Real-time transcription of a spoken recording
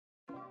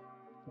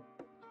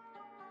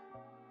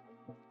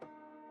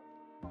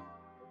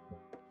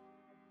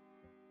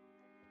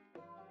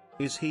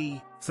Is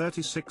he,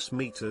 36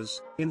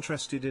 meters,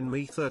 interested in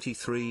me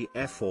 33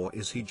 F, or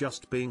is he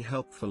just being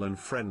helpful and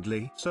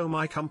friendly? So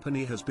my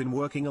company has been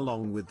working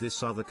along with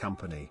this other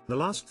company. The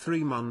last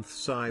 3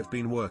 months I've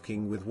been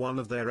working with one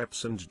of their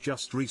reps and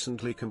just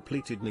recently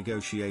completed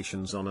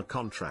negotiations on a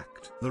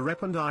contract. The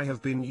rep and I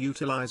have been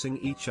utilizing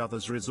each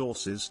other's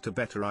resources to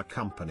better our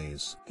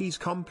companies. He's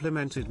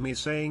complimented me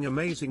saying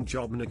amazing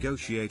job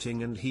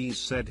negotiating, and he's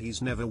said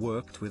he's never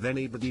worked with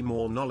anybody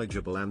more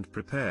knowledgeable and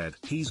prepared.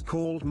 He's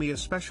called me a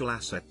special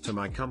asset to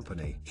my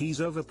company. He's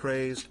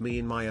overpraised me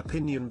in my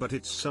opinion, but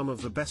it's some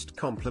of the best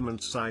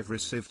compliments I've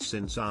received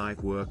since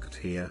I've worked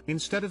here.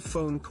 Instead of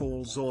phone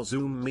calls or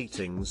Zoom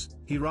meetings,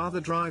 he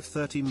rather drive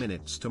 30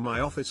 minutes to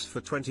my office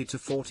for 20 to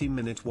 40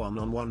 minute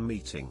one-on-one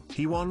meeting.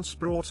 He once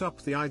brought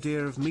up the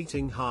idea of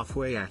meeting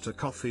halfway at a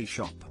coffee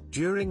shop.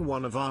 During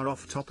one of our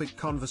off-topic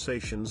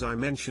conversations I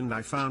mentioned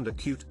I found a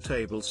cute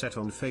table set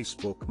on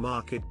Facebook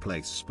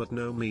Marketplace but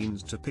no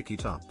means to pick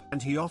it up,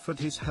 and he offered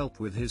his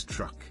help with his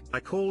truck. I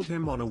called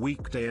him on a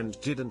weekday and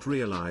didn't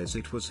realize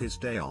it was his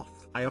day off.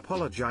 I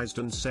apologized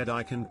and said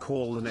I can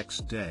call the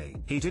next day.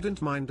 He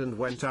didn't mind and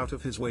went out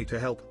of his way to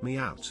help me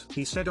out.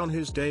 He said on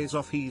his days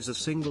off he's a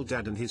single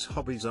dad and his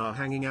hobbies are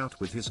hanging out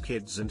with his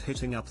kids and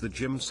hitting up the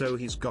gym, so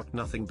he's got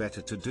nothing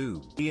better to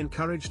do. He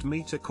encouraged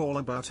me to call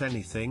about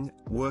anything,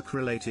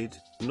 work-related,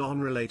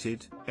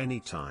 non-related,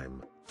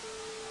 anytime.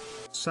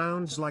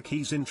 Sounds like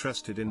he's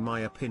interested in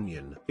my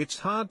opinion. It's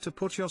hard to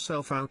put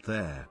yourself out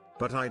there,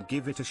 but I'd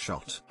give it a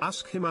shot.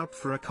 Ask him out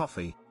for a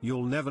coffee,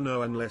 you'll never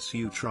know unless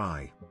you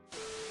try.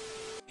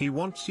 He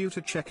wants you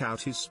to check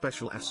out his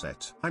special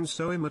asset. I'm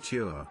so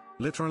immature.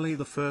 Literally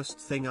the first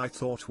thing I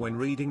thought when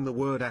reading the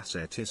word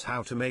asset is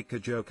how to make a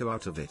joke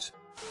out of it.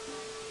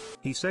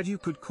 He said you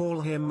could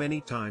call him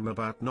anytime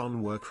about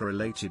non-work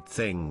related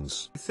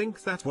things. I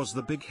think that was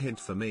the big hint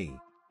for me.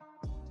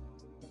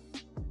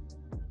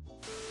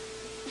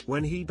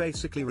 When he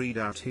basically read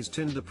out his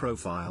Tinder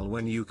profile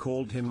when you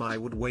called him, I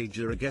would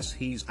wager a guess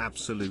he's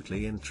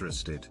absolutely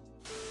interested.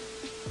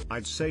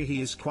 I'd say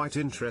he is quite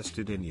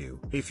interested in you.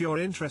 If you're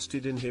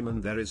interested in him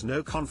and there is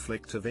no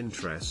conflict of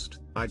interest,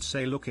 I'd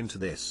say look into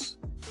this.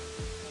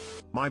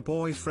 My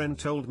boyfriend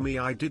told me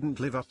I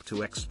didn't live up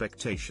to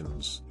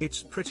expectations.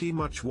 It's pretty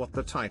much what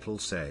the title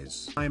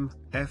says. I'm,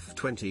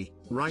 F20,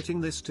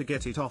 writing this to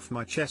get it off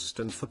my chest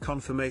and for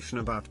confirmation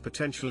about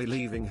potentially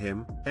leaving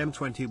him,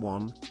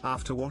 M21,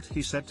 after what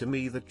he said to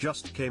me that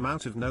just came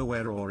out of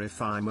nowhere, or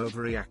if I'm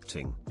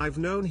overreacting. I've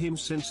known him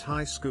since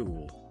high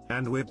school,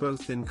 and we're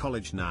both in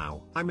college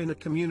now. I'm in a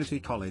community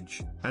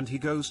college, and he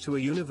goes to a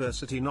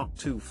university not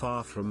too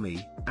far from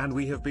me, and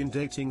we have been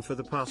dating for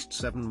the past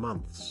 7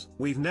 months.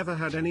 We've never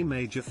had any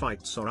major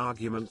fights or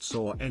arguments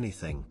or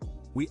anything.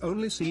 We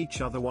only see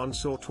each other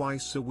once or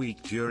twice a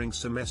week during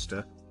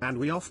semester, and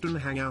we often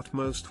hang out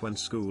most when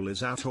school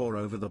is out or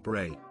over the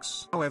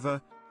breaks. However,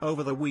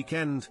 over the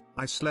weekend,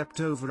 I slept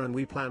over and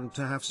we planned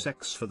to have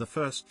sex for the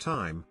first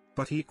time,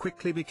 but he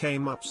quickly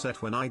became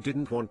upset when I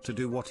didn't want to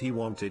do what he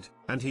wanted,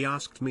 and he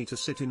asked me to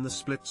sit in the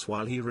splits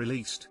while he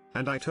released,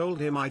 and I told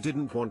him I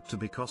didn't want to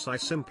because I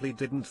simply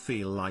didn't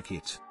feel like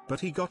it. But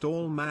he got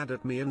all mad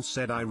at me and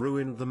said I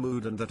ruined the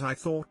mood and that I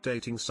thought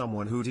dating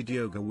someone who did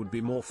yoga would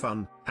be more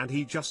fun, and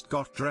he just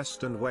got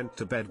dressed and went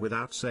to bed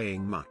without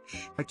saying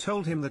much. I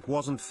told him that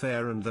wasn't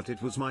fair and that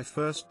it was my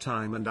first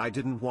time and I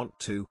didn't want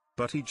to,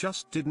 but he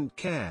just didn't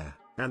care.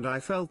 And I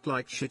felt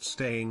like shit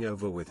staying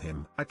over with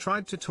him. I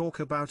tried to talk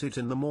about it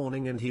in the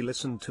morning and he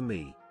listened to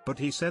me, but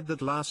he said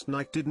that last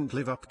night didn't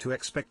live up to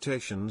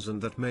expectations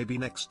and that maybe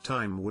next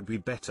time would be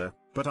better,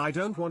 but I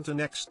don't want a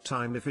next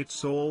time if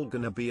it's all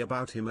gonna be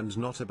about him and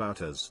not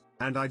about us,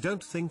 and I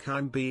don't think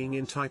I'm being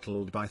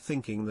entitled by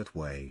thinking that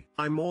way.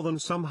 I'm more than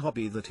some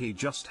hobby that he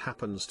just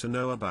happens to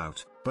know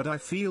about, but I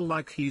feel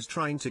like he's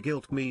trying to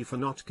guilt me for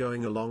not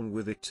going along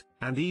with it,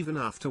 and even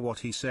after what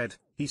he said,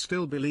 he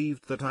still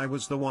believed that I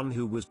was the one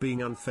who was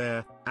being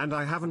unfair, and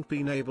I haven't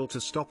been able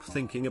to stop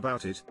thinking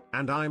about it,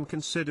 and I'm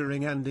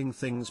considering ending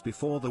things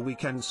before the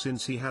weekend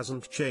since he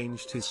hasn't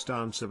changed his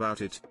stance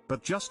about it,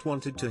 but just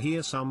wanted to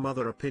hear some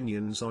other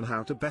opinions on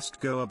how to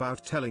best go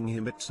about telling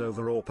him it's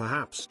over or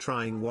perhaps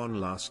trying one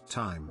last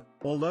time,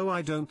 although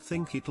I don't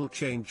think it'll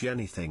change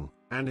anything.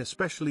 And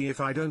especially if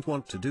I don't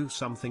want to do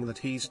something that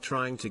he's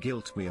trying to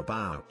guilt me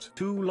about.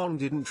 Too long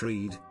didn't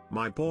read.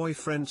 My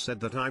boyfriend said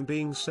that I'm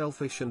being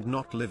selfish and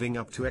not living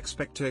up to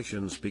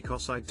expectations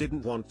because I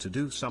didn't want to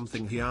do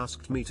something he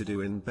asked me to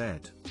do in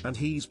bed, and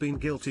he's been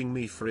guilting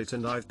me for it,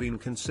 and I've been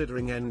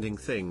considering ending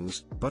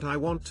things, but I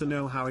want to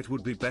know how it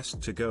would be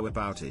best to go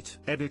about it.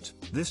 Edit,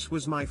 this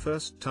was my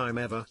first time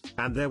ever,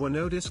 and there were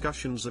no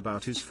discussions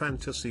about his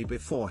fantasy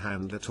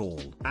beforehand at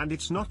all. And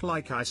it's not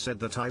like I said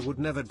that I would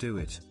never do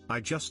it, I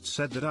just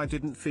said that I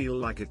didn't feel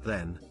like it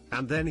then,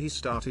 and then he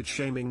started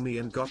shaming me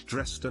and got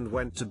dressed and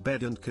went to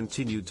bed and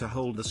continued to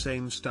hold the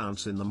same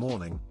stance in the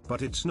morning,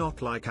 but it's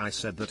not like I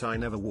said that I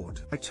never would.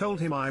 I told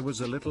him I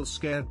was a little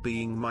scared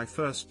being my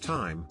first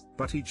time,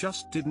 but he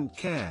just didn't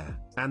care,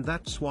 and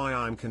that's why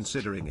I'm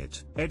considering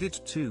it.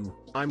 Edit 2,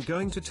 I'm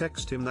going to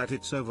text him that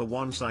it's over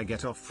once I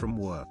get off from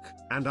work,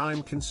 and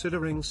I'm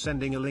considering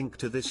sending a link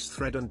to this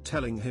thread and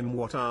telling him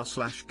what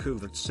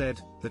r/Kuvat said,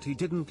 that he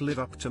didn't live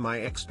up to my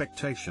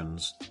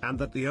expectations, and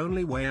that the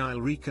only way I'll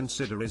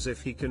reconsider is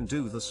if he can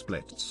do the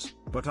splits,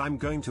 but I'm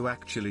going to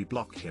actually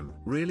block him.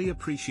 Really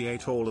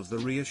appreciate all of the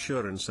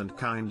reassurance and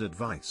kind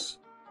advice.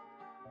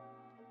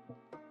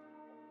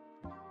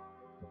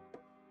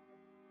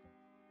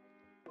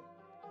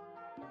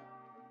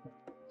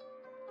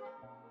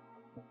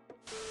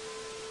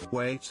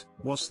 Wait,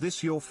 was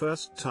this your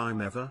first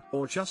time ever,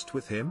 or just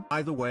with him?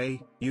 Either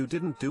way, you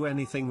didn't do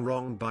anything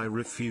wrong by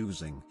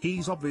refusing.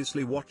 He's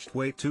obviously watched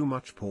way too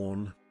much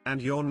porn,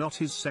 and you're not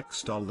his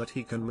sex doll that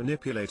he can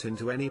manipulate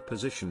into any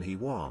position he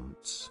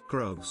wants.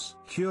 Gross.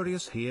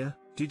 Curious here,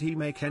 did he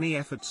make any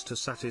efforts to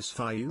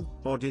satisfy you,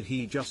 or did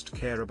he just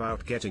care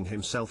about getting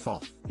himself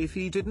off? If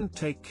he didn't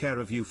take care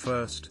of you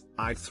first,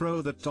 I'd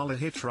throw that dollar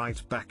hit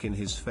right back in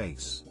his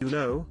face. You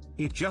know,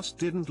 it just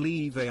didn't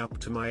leave a up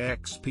to my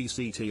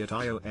XPCT at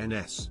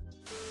IONS.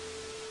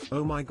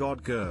 Oh my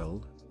god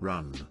girl,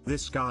 run.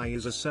 This guy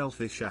is a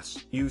selfish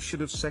ass. You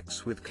should have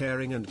sex with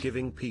caring and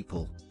giving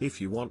people,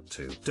 if you want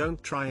to.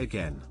 Don't try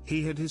again.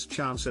 He had his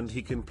chance and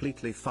he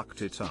completely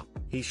fucked it up.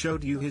 He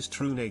showed you his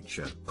true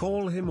nature.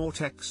 Call him or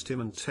text him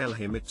and tell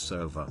him it's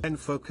over. Then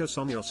focus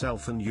on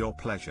yourself and your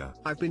pleasure.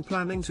 I've been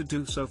planning to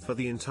do so for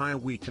the entire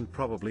week and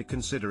probably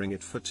considering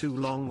it for too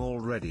long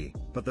already,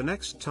 but the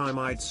next time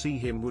I'd see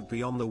him would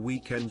be on the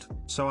weekend,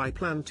 so I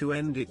plan to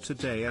end it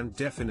today and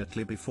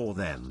definitely before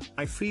then.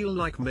 I feel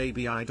like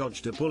maybe I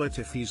dodged a bullet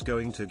if he's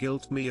going to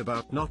guilt me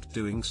about not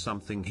doing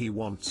something he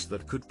wants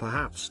that could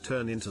perhaps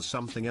turn into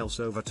something else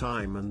over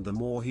time, and the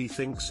more he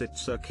thinks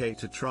it's okay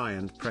to try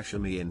and pressure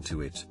me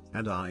into it.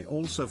 And I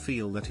also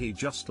feel that he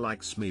just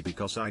likes me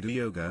because I do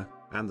yoga,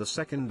 and the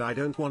second I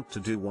don't want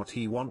to do what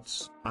he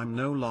wants, I'm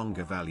no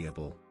longer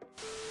valuable.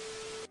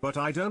 But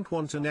I don't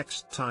want a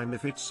next time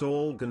if it's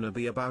all gonna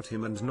be about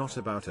him and not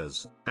about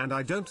us, and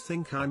I don't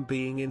think I'm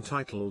being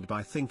entitled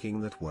by thinking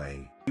that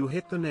way. You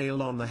hit the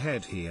nail on the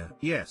head here.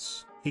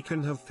 Yes, he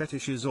can have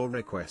fetishes or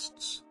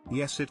requests.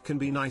 Yes, it can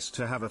be nice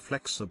to have a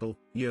flexible,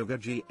 yoga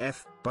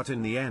GF, but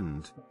in the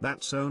end,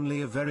 that's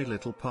only a very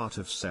little part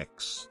of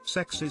sex.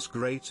 Sex is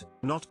great,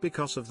 not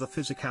because of the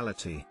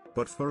physicality,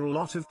 but for a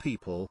lot of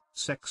people,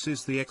 sex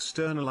is the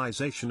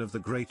externalization of the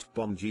great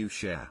bond you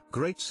share.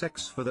 Great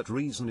sex for that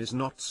reason is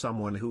not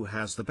someone who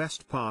has the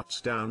best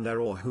parts down there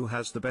or who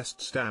has the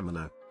best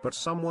stamina, but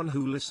someone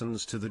who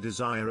listens to the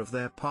desire of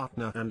their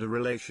partner and a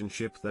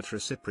relationship that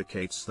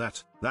reciprocates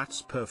that.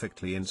 That's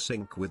perfectly in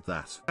sync with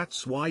that.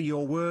 That's why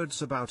your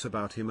words about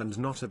him and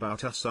not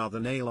about us are the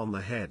nail on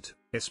the head,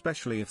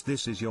 especially if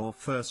this is your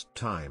first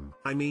time.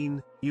 I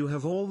mean, you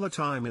have all the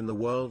time in the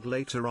world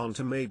later on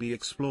to maybe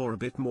explore a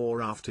bit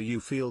more after you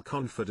feel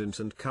confident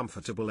and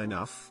comfortable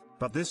enough,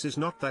 but this is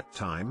not that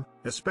time,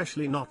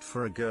 especially not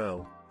for a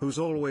girl, who's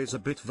always a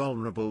bit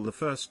vulnerable the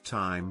first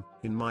time,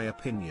 in my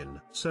opinion.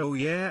 So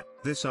yeah,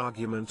 this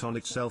argument on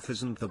itself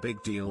isn't the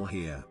big deal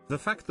here. The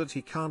fact that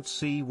he can't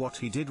see what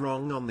he did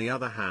wrong, on the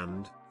other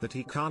hand, that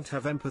he can't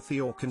have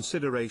empathy or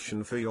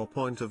consideration for your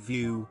point of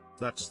view,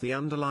 that's the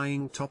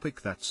underlying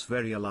topic that's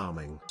very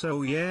alarming.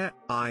 So yeah,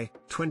 I,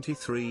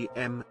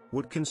 23M,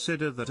 would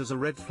consider that as a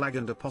red flag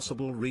and a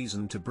possible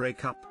reason to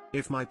break up,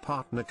 if my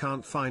partner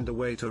can't find a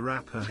way to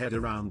wrap her head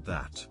around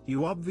that.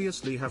 You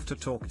obviously have to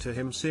talk to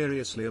him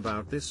seriously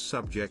about this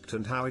subject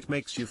and how it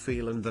makes you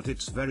feel, and that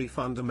it's very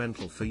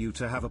fundamental for you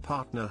to have a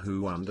partner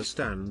who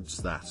understands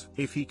that.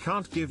 If he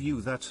can't give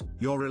you that,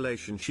 your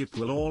relationship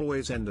will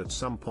always end at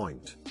some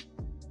point.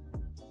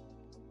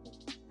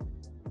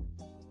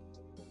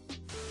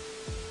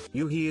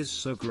 He is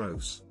so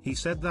gross. He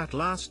said that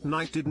last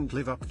night didn't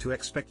live up to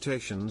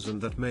expectations and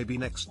that maybe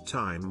next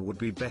time would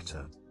be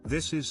better.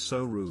 This is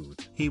so rude.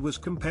 He was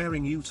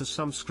comparing you to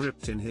some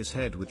script in his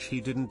head which he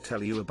didn't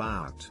tell you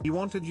about. He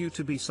wanted you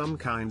to be some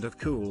kind of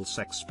cool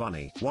sex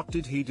bunny. What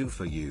did he do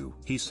for you?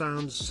 He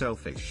sounds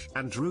selfish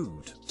and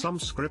rude. Some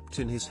script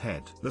in his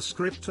head. The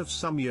script of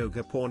some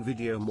yoga porn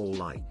video more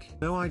like.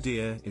 No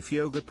idea if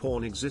yoga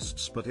porn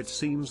exists, but it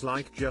seems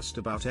like just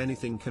about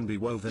anything can be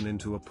woven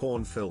into a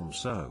porn film,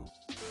 so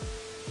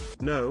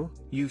no,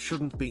 you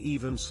shouldn't be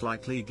even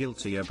slightly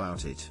guilty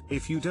about it.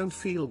 If you don't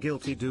feel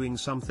guilty doing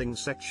something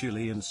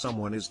sexually and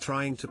someone is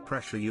trying to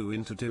pressure you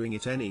into doing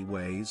it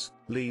anyways,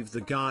 leave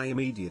the guy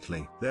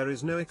immediately. There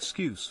is no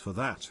excuse for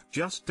that.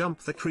 Just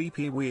dump the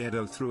creepy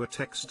weirdo through a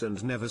text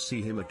and never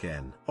see him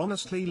again.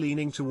 Honestly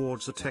leaning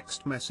towards a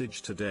text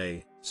message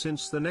today,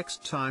 since the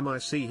next time I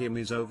see him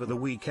is over the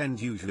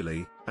weekend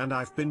usually, and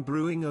I've been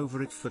brewing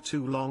over it for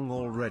too long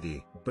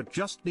already, but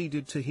just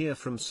needed to hear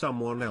from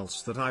someone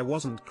else that I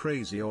wasn't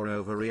crazy or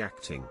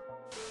overreacting.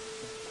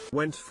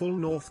 Went full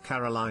North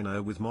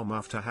Carolina with mom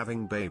after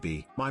having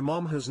baby. My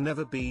mom has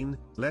never been,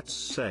 let's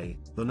say,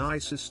 the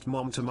nicest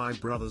mom to my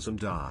brothers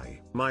and I.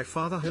 My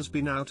father has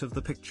been out of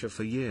the picture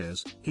for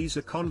years, he's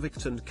a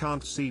convict and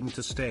can't seem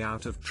to stay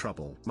out of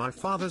trouble. My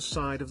father's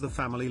side of the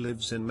family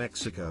lives in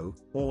Mexico,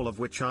 all of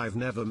which I've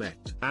never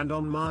met. And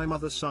on my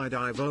mother's side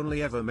I've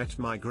only ever met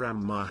my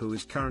grandma, who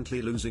is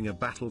currently losing a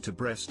battle to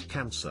breast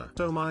cancer.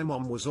 So my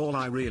mom was all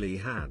I really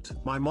had.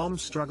 My mom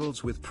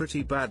struggles with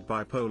pretty bad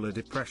bipolar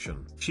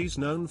depression. She's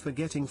known for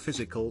getting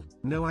physical,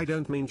 no I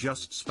don't mean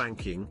just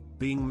spanking,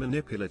 being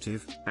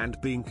manipulative, and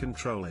being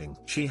controlling.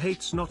 She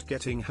hates not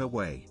getting her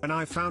way. When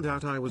I found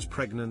out I was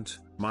pregnant,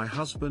 my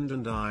husband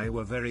and I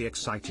were very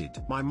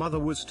excited. My mother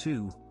was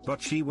too,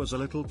 but she was a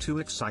little too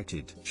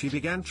excited. She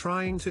began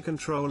trying to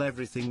control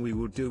everything we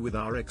would do with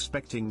our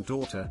expecting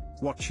daughter,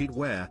 what she'd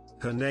wear,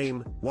 her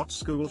name, what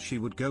school she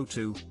would go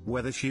to,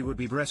 whether she would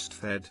be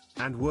breastfed,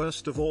 and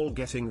worst of all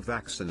getting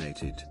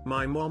vaccinated.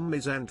 My mom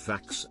is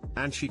anti-vax,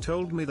 and she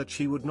told me that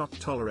she would not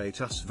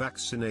tolerate us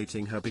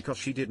vaccinating her because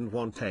she didn't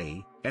want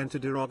a, enter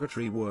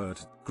derogatory word,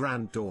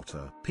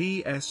 granddaughter.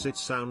 P.S. It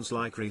sounds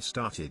like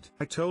restarted.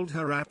 I told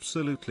her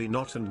absolutely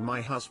not, and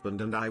my husband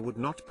and I would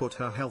not put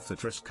her health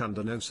at risk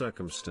under no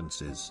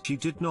circumstances. She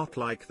did not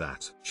like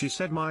that. She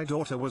said my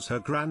daughter was her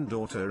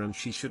granddaughter and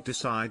she should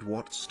decide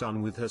what's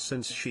done with her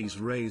since she's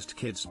raised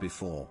kids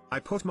before.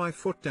 I put my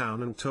foot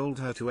down and told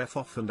her to F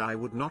off, and I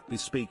would not be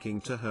speaking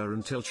to her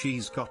until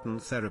she's gotten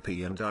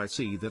therapy and I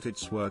see that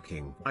it's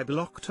working. I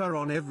blocked her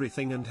on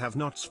everything and have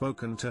not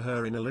spoken to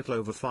her in a little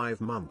over 5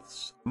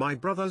 months. My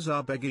brothers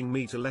are begging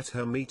me to let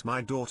her meet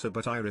my daughter,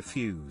 but I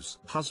refuse.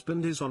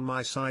 Husband is on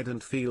my side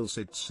and feels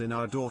it's in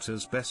our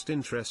daughter's best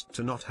interest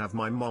to not have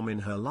my mom in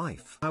her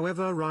life.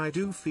 However, I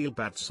do feel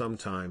bad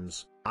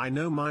sometimes. I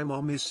know my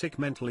mom is sick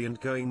mentally, and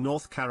going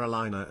North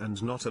Carolina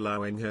and not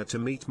allowing her to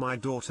meet my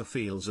daughter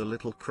feels a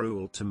little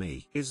cruel to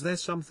me. Is there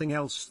something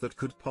else that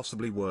could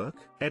possibly work?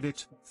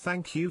 Edit.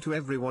 Thank you to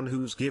everyone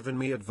who's given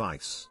me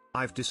advice.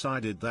 I've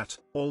decided that,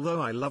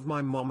 although I love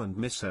my mom and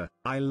miss her,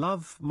 I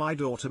love my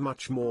daughter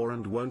much more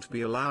and won't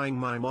be allowing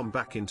my mom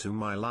back into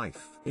my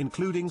life,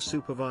 including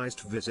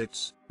supervised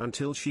visits,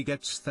 until she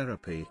gets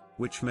therapy,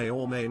 which may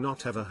or may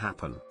not ever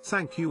happen.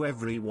 Thank you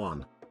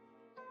everyone.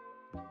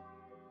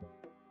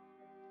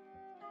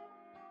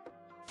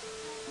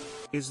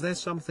 Is there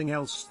something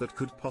else that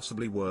could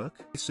possibly work?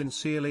 I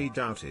sincerely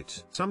doubt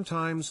it.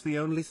 Sometimes the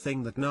only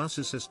thing that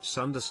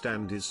narcissists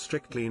understand is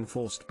strictly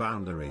enforced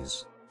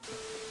boundaries.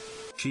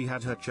 She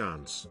had her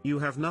chance. You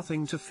have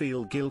nothing to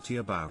feel guilty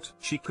about.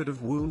 She could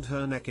have wound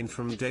her neck in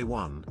from day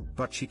one,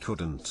 but she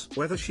couldn't.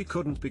 Whether she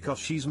couldn't because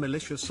she's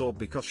malicious or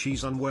because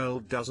she's unwell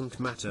doesn't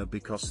matter,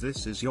 because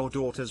this is your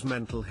daughter's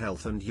mental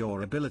health and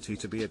your ability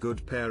to be a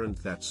good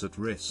parent that's at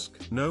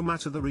risk. No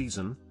matter the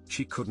reason,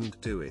 she couldn't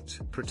do it.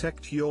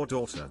 Protect your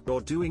daughter.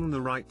 You're doing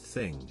the right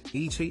thing.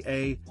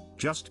 ETA,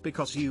 just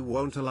because you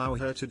won't allow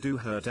her to do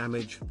her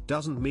damage,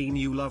 doesn't mean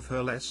you love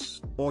her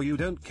less, or you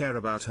don't care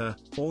about her,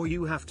 or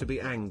you have to be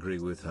angry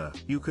with her.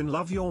 You can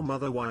love your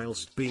mother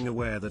whilst being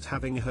aware that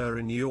having her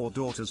in your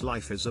daughter's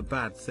life is a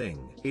bad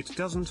thing. It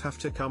doesn't have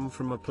to come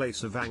from a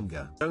place of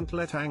anger. Don't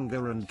let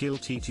anger and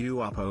guilt eat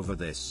you up over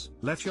this.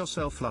 Let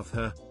yourself love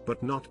her,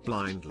 but not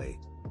blindly.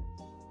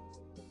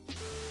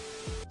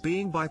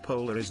 Being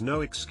bipolar is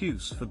no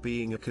excuse for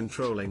being a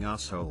controlling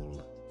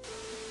asshole.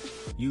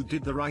 You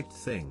did the right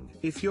thing.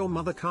 If your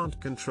mother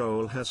can't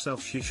control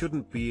herself, she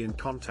shouldn't be in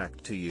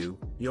contact to you,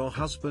 your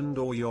husband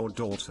or your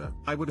daughter.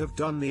 I would have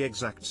done the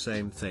exact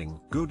same thing.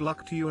 Good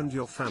luck to you and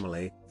your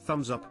family.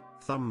 Thumbs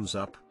up, thumbs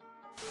up.